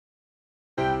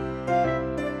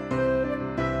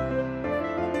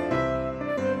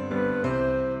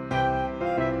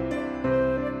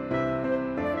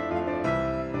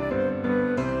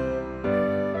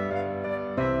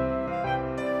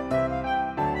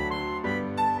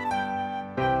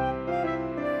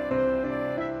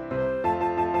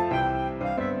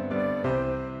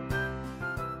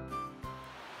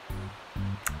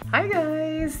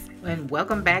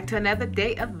welcome back to another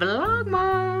day of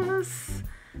Vlogmas.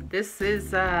 This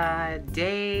is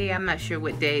day, I'm not sure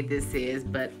what day this is,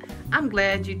 but I'm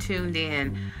glad you tuned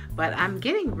in. But I'm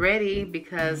getting ready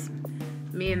because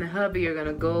me and the hubby are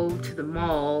gonna go to the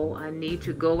mall. I need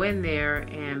to go in there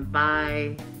and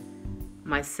buy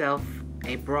myself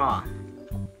a bra.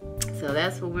 So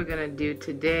that's what we're gonna do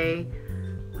today.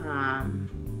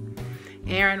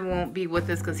 Aaron won't be with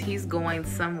us because he's going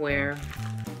somewhere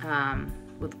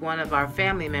with one of our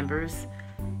family members,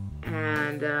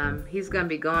 and he's gonna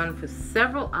be gone for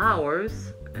several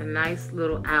hours, a nice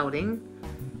little outing,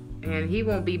 and he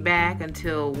won't be back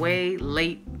until way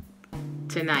late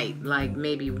tonight, like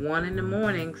maybe 1 in the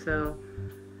morning. So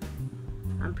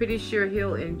I'm pretty sure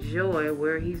he'll enjoy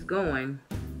where he's going.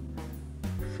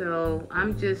 So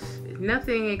I'm just,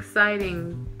 nothing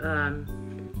exciting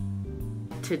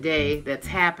today that's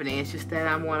happening. It's just that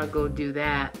I want to go do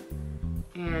that,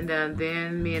 and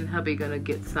then me and hubby gonna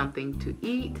get something to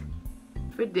eat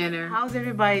for dinner. How's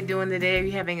everybody doing today? Are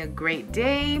you having a great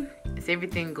day? Is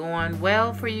everything going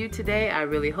well for you today? I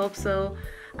really hope so.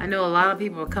 I know a lot of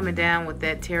people are coming down with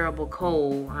that terrible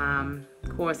cold.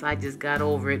 Of course, I just got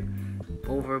over it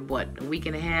over what, a week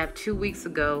and a half, 2 weeks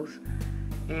ago,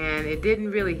 and it didn't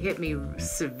really hit me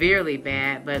severely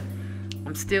bad, but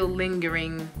I'm still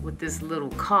lingering with this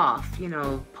little cough, you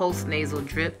know, post-nasal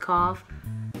drip cough.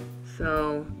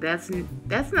 So that's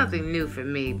nothing new for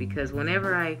me, because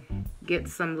whenever I get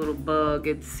some little bug,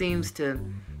 it seems to,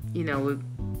 you know,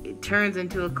 it turns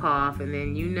into a cough, and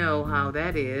then you know how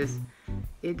that is.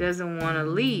 It doesn't want to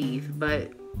leave,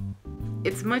 but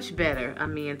it's much better. I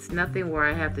mean, it's nothing where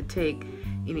I have to take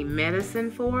any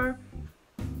medicine for.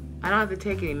 I don't have to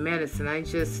take any medicine. I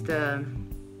just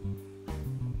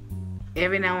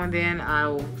every now and then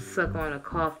I'll suck on a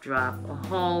cough drop, a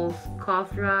Hall's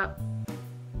cough drop,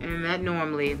 and that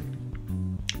normally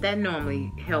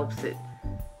helps it.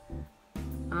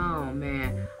 Oh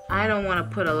man, I don't want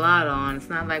to put a lot on. It's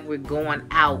not like we're going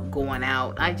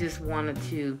out. I just wanted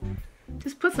to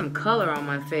just put some color on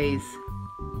my face.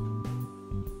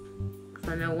 Cause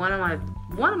I know one of my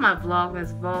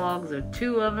Vlogmas vlogs, or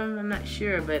 2 of them, I'm not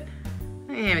sure, but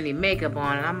I didn't have any makeup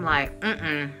on, and I'm like,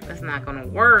 that's not gonna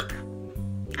work.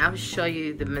 I'll show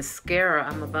you the mascara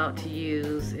I'm about to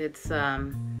use. It's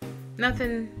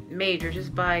nothing major,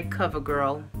 just by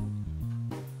CoverGirl.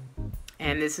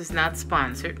 And this is not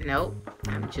sponsored, nope.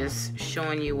 I'm just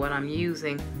showing you what I'm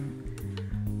using.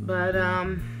 But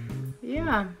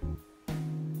yeah.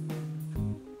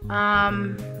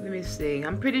 Let me see.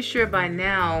 I'm pretty sure by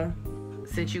now,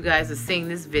 since you guys are seeing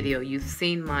this video, you've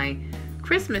seen my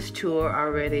Christmas tour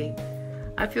already.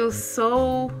 I feel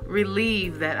so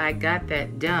relieved that I got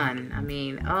that done. I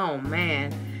mean, oh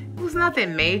man, it was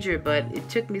nothing major, but it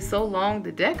took me so long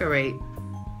to decorate.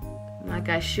 Like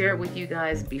I shared with you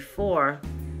guys before,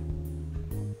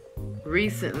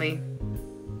 recently,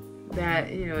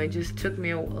 that, you know, it just took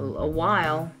me a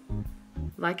while,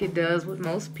 like it does with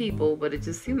most people, but it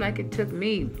just seemed like it took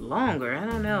me longer. I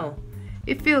don't know.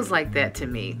 It feels like that to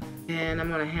me. And I'm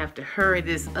gonna have to hurry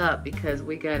this up because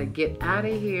we gotta get out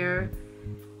of here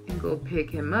and go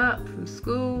pick him up from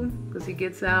school, because he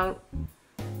gets out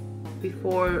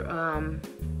before,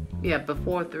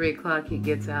 before 3 o'clock he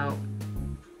gets out.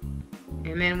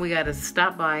 And then we gotta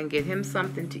stop by and get him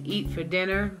something to eat for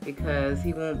dinner, because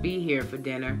he won't be here for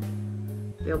dinner.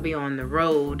 They'll be on the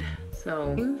road.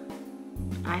 So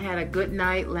I had a good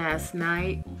night last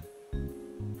night,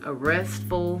 a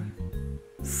restful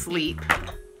sleep.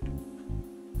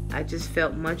 I just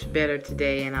felt much better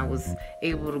today, and I was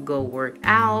able to go work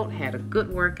out, had a good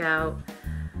workout.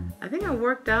 I think I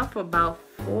worked out for about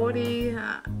 40,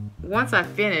 once I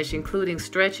finished, including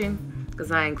stretching,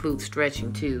 because I include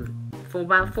stretching too, for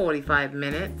about 45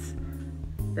 minutes.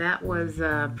 That was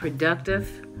productive,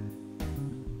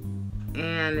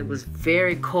 and it was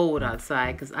very cold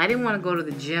outside because I didn't want to go to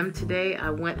the gym today. I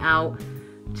went out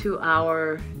to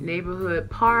our neighborhood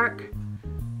park,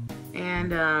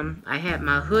 and I had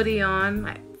my hoodie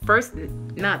on. First,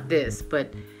 not this,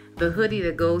 but the hoodie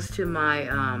that goes to my,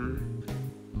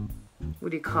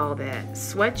 what do you call that,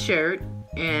 sweatshirt,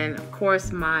 and of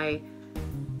course my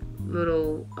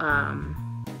little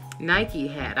Nike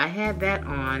hat. I had that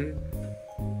on,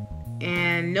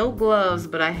 and no gloves,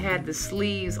 but I had the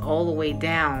sleeves all the way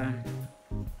down,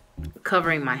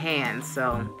 covering my hands,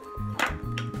 so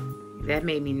that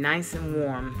made me nice and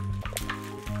warm.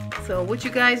 So what you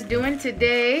guys doing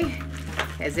today?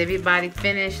 Has everybody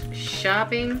finished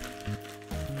shopping?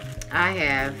 I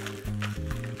have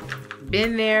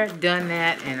been there, done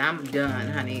that, and I'm done,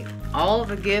 honey. All of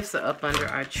the gifts are up under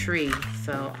our tree,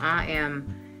 so I am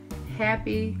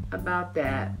happy about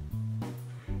that.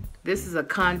 This is a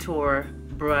contour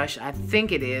brush. I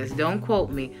think it is. Don't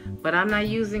quote me. But I'm not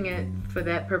using it for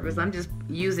that purpose. I'm just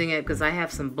using it because I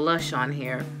have some blush on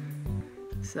here.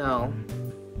 So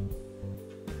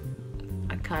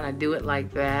I kind of do it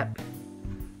like that.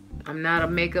 I'm not a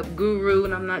makeup guru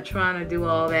and I'm not trying to do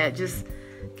all that. Just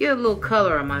get a little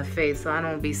color on my face so I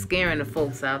don't be scaring the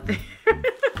folks out there.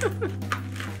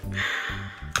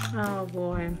 Oh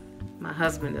boy. My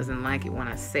husband doesn't like it when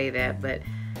I say that, but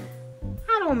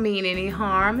I don't mean any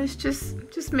harm. It's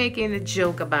just making a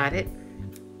joke about it.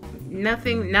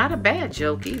 Nothing, not a bad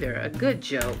joke either. A good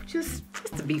joke. Just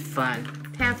to be fun.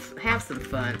 Have some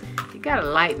fun. You gotta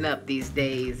lighten up these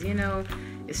days, you know.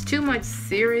 It's too much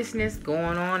seriousness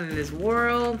going on in this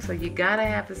world, so you gotta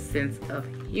have a sense of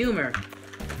humor.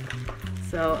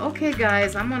 So, okay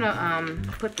guys, I'm gonna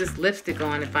put this lipstick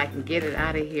on if I can get it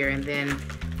out of here, and then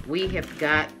we have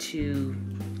got to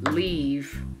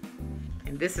leave.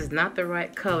 And this is not the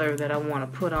right color that I want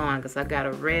to put on because I got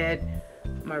a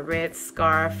my red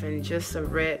scarf and just a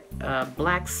red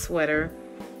black sweater,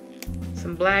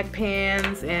 some black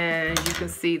pants, and as you can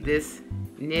see, this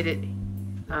knitted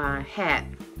hat.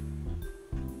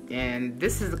 And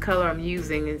this is the color I'm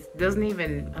using. It doesn't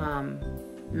even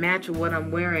match what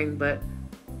I'm wearing, but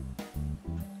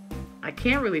I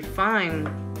can't really find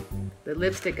the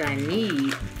lipstick I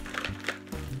need.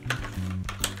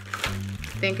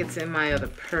 I think it's in my other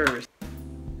purse.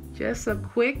 Just a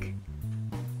quick,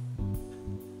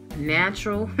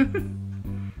 natural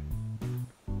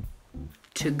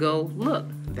to go look.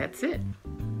 That's it.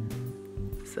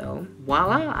 So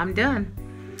voila, I'm done.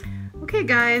 Okay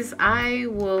guys, I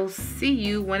will see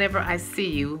you whenever I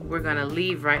see you. We're gonna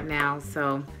leave right now,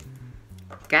 so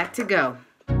got to go.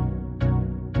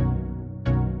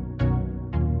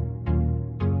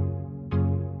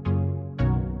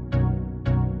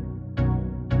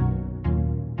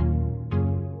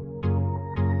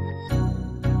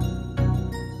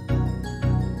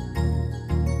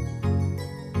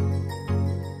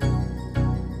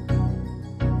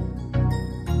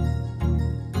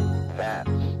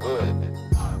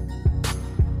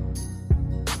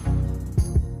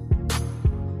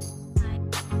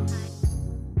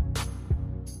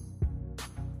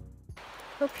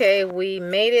 Okay, we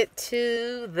made it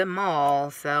to the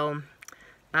mall, so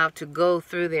I have to go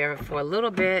through there for a little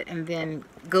bit and then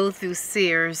go through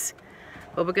Sears.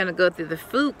 But we're gonna go through the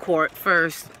food court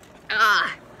first.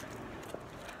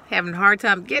 Having a hard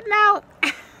time getting out.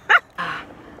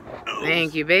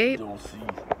 Thank you, babe.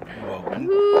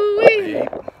 Ooh-wee.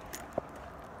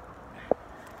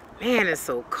 Man, it's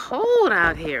so cold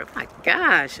out here. Oh my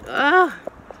gosh.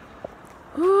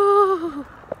 Ooh.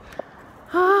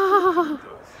 Oh.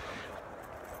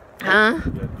 Huh?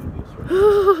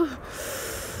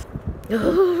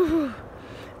 Ooh.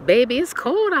 Baby, it's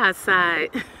cold outside.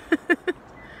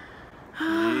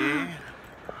 Yeah.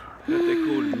 Not that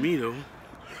cold to me, though.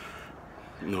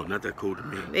 No, not that cold to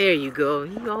me. There you go.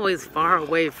 You're always far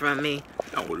away from me.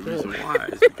 No, the reason why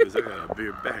is because I got a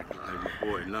big back like my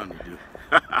boy Lonnie do.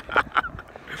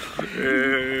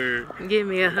 Give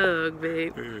me a hug,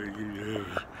 babe. Give me a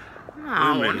hug.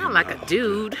 Oh, not like a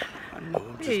dude. I know,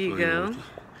 I'm just there you go.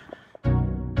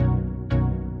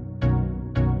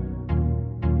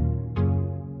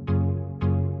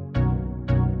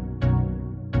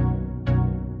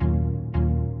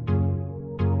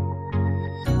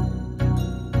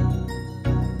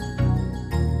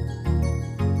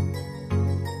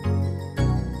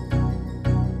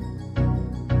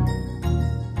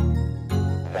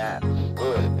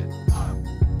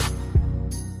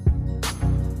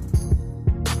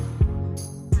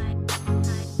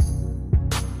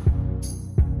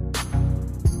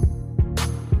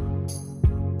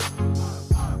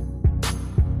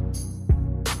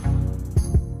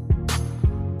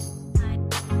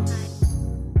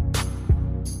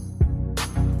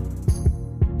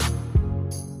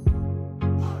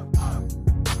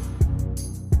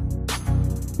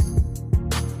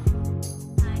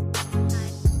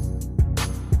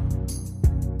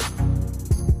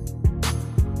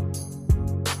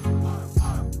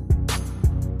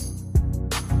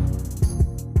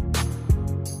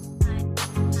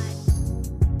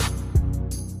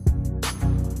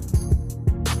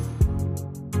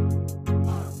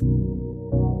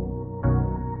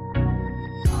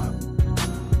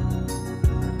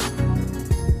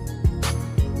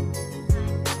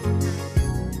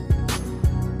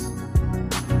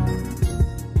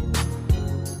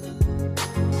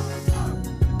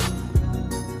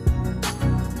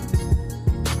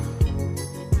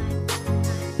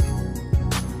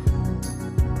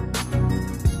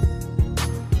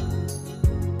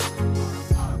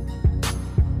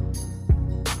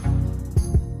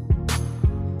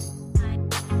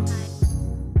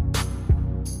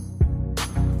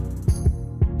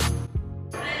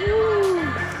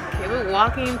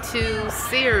 walking to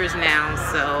Sears now,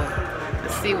 so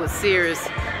let's see what Sears,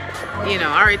 you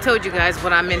know, I already told you guys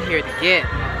what I'm in here to get.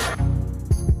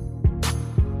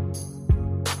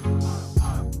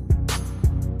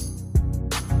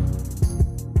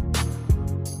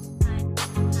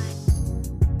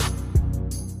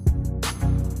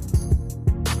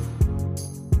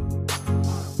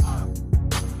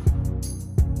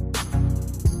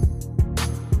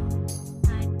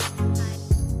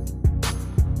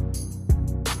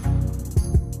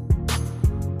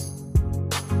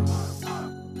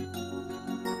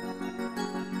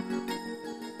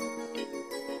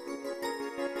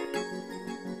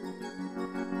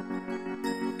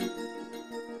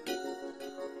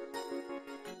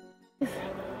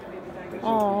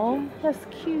 Oh, that's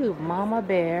cute. Mama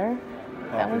Bear.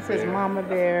 That one says Mama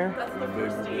Bear.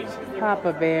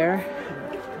 Papa Bear.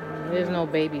 There's no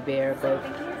baby bear, but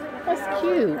that's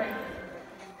cute.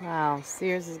 Wow,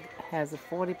 Sears has a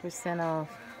 40% off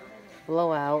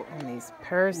blowout on these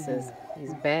purses,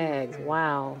 these bags.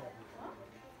 Wow.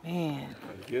 Man.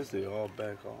 I guess they all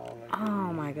back all like that.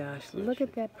 Oh my gosh, look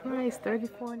at that price,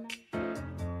 $34.90.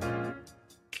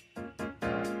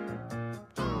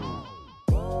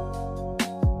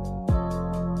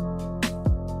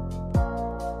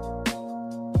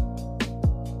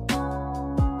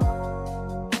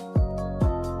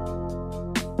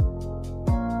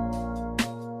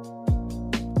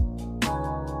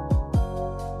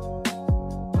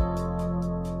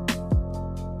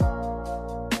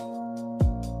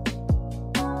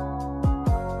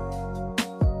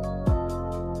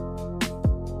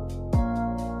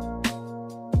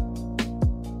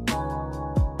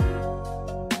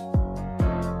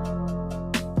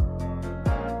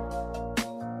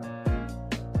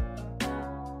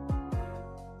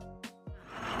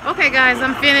 Okay guys,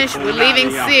 I'm finished. We're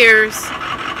leaving Sears.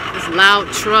 This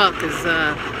loud truck is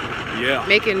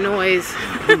making noise.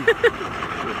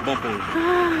 Bump on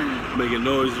it. Making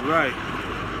noise, right?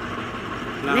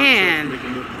 Loud man.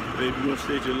 Baby, you want to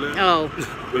stay at your left? Oh.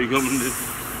 Where you coming to?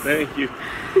 Thank you.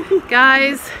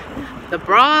 Guys, the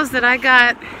bras that I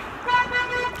got,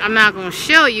 I'm not going to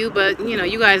show you, but you know,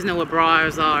 you guys know what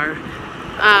bras are.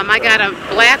 I got a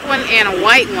black one and a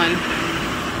white one.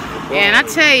 And I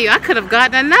tell you, I could have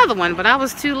gotten another one, but I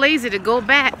was too lazy to go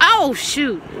back. Oh,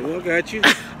 shoot. Well, I got you.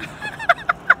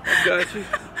 I got you.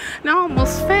 No, I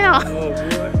almost fell. Oh,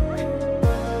 boy.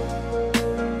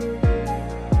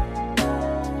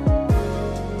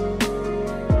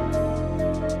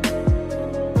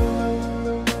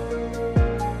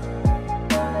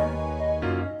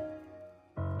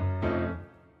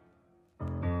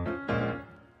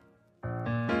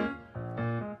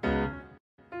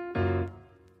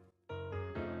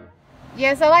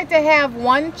 Yes, I like to have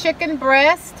one chicken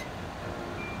breast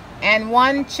and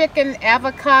one chicken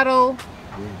avocado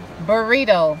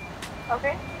burrito.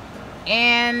 Okay.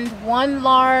 And one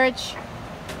large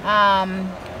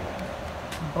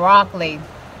broccoli.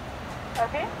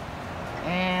 Okay.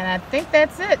 And I think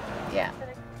that's it. Yeah.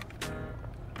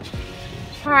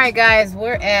 Alright guys,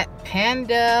 we're at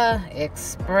Panda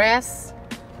Express.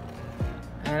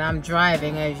 And I'm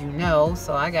driving, as you know,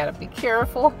 so I gotta be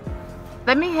careful.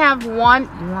 Let me have one.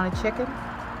 You want a chicken?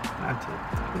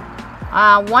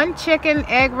 One chicken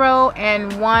egg roll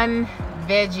and one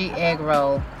veggie egg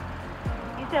roll.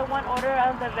 You said one order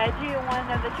of the veggie and one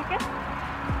of the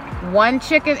chicken? One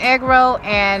chicken egg roll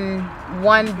and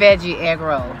one veggie egg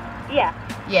roll. Yeah.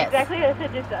 Yes. Exactly. I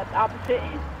said just the opposite.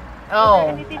 Oh. Is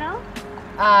there anything else?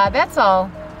 That's all.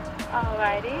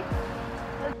 Alrighty.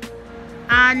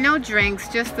 No drinks,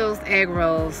 just those egg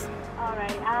rolls.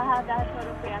 Alright, I'll have that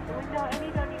photo for you at the window.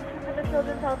 Any donation for the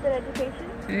children's health and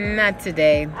education? Not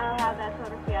today. I'll have that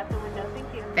photo for you at the window.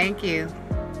 Thank you. Thank you.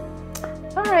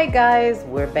 Alright guys,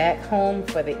 we're back home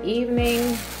for the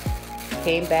evening.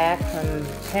 Came back from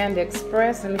Panda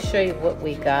Express. Let me show you what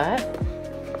we got.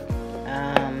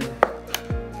 I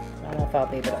don't know if I'll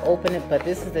be able to open it, but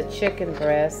this is the chicken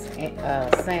breast,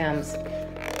 Sam's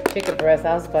chicken breast.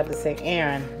 I was about to say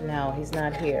Aaron. No, he's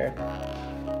not here.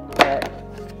 But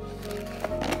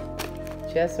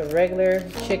just a regular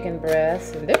chicken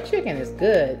breast. And their chicken is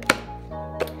good.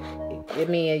 I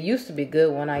mean, it used to be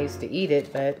good when I used to eat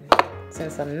it, but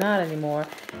since I'm not anymore.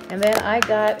 And then I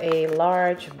got a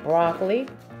large broccoli.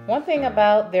 One thing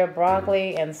about their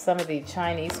broccoli and some of the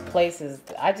Chinese places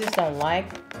I just don't like,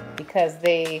 because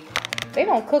they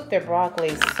don't cook their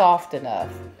broccoli soft enough.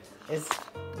 It's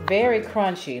very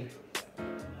crunchy.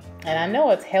 And I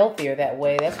know it's healthier that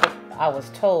way. That's what I was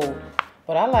told.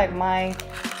 But I like my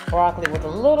broccoli with a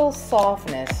little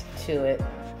softness to it.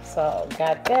 So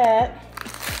got that.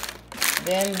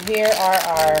 Then here are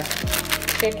our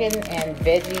chicken and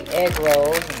veggie egg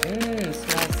rolls.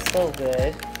 Smells so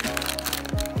good.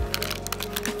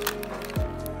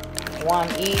 One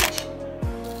each.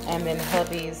 And then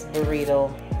hubby's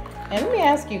burrito. And let me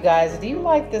ask you guys, do you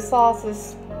like the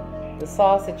sauces? The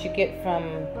sauce that you get from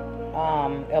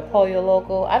El Pollo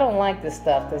Loco? I don't like this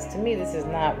stuff because to me this is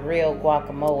not real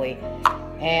guacamole.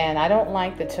 And I don't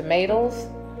like the tomatoes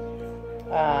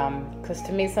because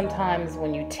to me sometimes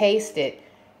when you taste it,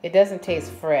 it doesn't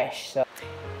taste fresh. So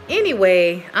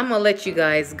anyway, I'm gonna let you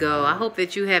guys go. I hope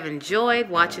that you have enjoyed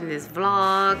watching this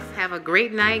vlog. Have a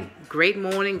great night, great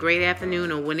morning, great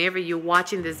afternoon, or whenever you're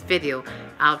watching this video.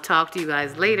 I'll talk to you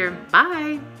guys later.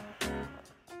 Bye.